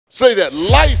Say that.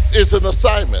 Life is an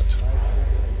assignment.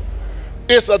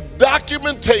 It's a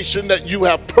documentation that you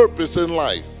have purpose in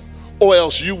life, or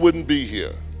else you wouldn't be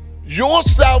here. Your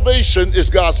salvation is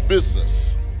God's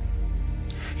business.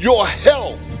 Your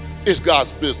health is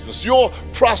God's business. Your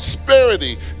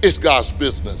prosperity is God's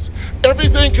business.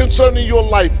 Everything concerning your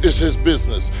life is His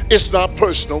business. It's not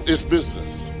personal, it's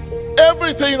business.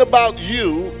 Everything about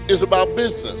you is about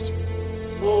business.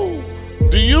 Woo.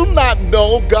 Do you not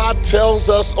know God tells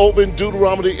us over in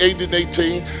Deuteronomy 8 and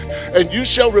 18, and you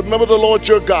shall remember the Lord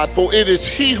your God, for it is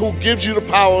He who gives you the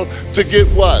power to get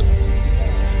what?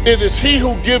 It is He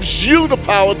who gives you the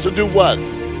power to do what?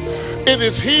 It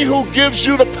is He who gives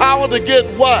you the power to get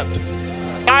what?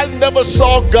 I never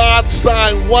saw God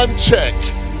sign one check.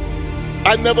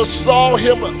 I never saw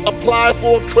Him apply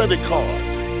for a credit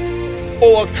card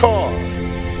or a car.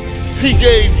 He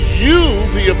gave you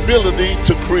the ability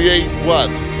to create what?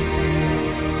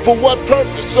 For what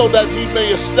purpose? So that He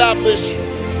may establish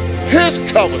His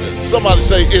covenant. Somebody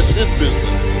say it's His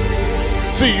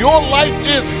business. See, your life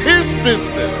is His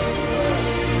business.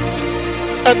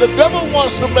 And the devil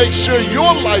wants to make sure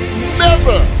your life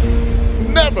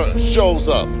never shows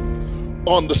up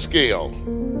on the scale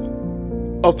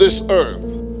of this earth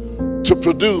to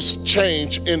produce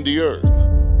change in the earth.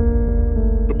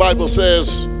 The Bible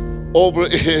says over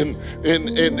in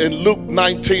Luke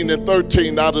 19 and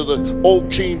 13 out of the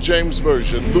old King James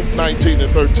Version, Luke 19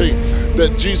 and 13,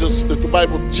 that Jesus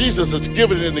is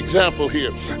giving an example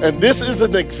here. And this is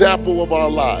an example of our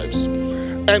lives.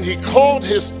 And He called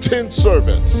His 10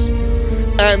 servants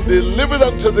and delivered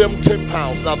unto them 10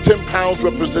 pounds. Now 10 pounds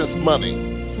represents money.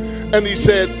 And He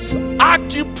said,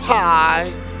 occupy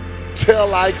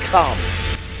till I come.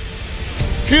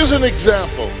 Here's an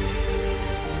example.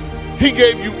 He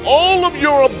gave you all of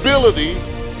your ability,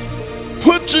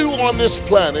 put you on this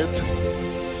planet,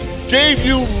 gave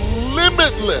you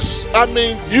limitless. I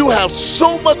mean, you have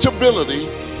so much ability.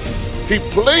 He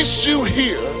placed you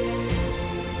here,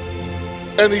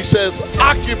 and He says,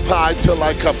 occupy till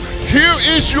I come. Here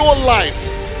is your life.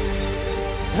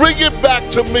 Bring it back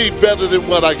to me better than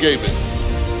what I gave it.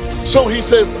 So He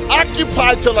says,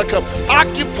 occupy till I come.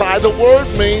 Occupy, the word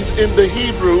means in the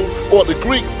Hebrew or the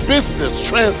Greek, business,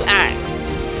 transact.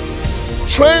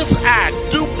 Transact,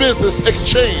 do business,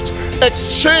 exchange.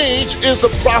 Exchange is a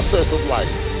process of life.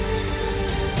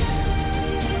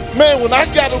 Man, when I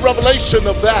got a revelation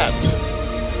of that,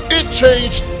 it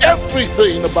changed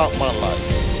everything about my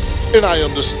life. And I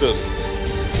understood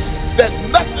it. That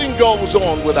nothing goes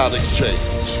on without exchange.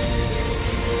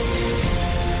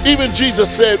 Even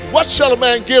Jesus said, what shall a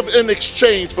man give in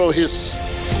exchange for his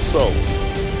soul?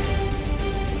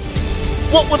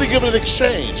 What would He give in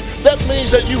exchange? That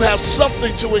means that you have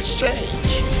something to exchange.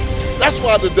 That's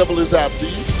why the devil is after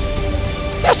you.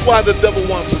 That's why the devil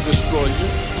wants to destroy you.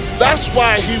 That's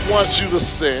why he wants you to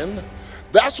sin.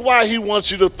 That's why he wants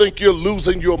you to think you're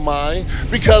losing your mind,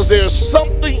 because there's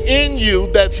something in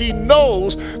you that he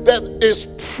knows that is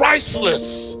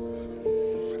priceless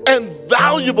and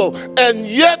valuable, and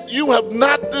yet you have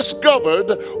not discovered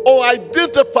or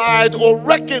identified or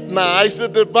recognized the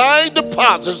divine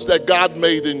deposits that God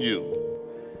made in you.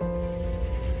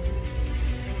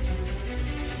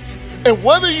 And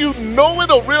whether you know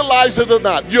it or realize it or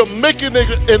not, you're making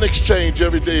an exchange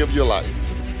every day of your life.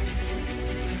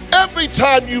 Every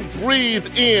time you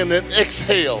breathe in and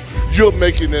exhale, you're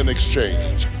making an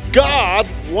exchange. God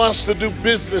wants to do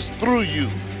business through you.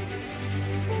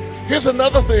 Here's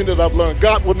another thing that I've learned.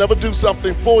 God will never do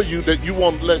something for you that you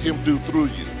won't let Him do through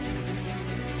you.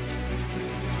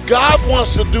 God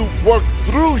wants to do work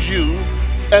through you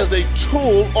as a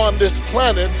tool on this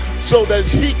planet so that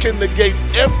He can negate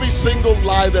every single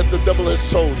lie that the devil has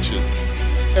told you.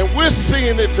 And we're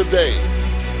seeing it today.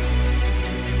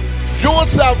 Your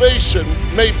salvation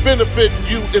may benefit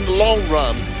you in the long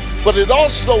run, but it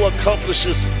also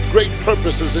accomplishes great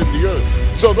purposes in the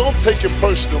earth. So don't take it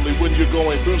personally when you're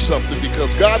going through something,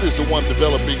 because God is the one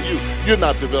developing you. You're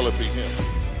not developing Him.